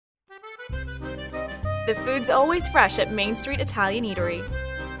The food's always fresh at Main Street Italian Eatery.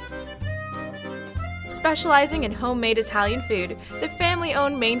 Specializing in homemade Italian food, the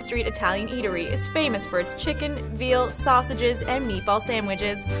family-owned Main Street Italian Eatery is famous for its chicken, veal, sausages, and meatball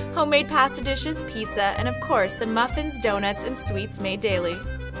sandwiches, homemade pasta dishes, pizza, and of course the muffins, donuts, and sweets made daily.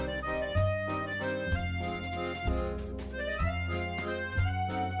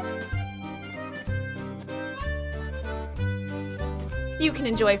 You can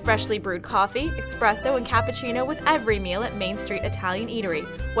enjoy freshly brewed coffee, espresso, and cappuccino with every meal at Main Street Italian Eatery,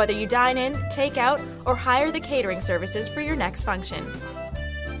 whether you dine in, take out, or hire the catering services for your next function.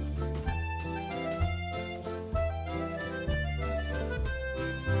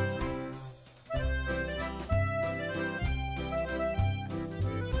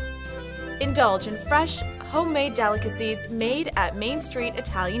 Indulge in fresh, homemade delicacies made at Main Street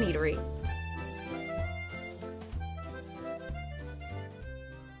Italian Eatery.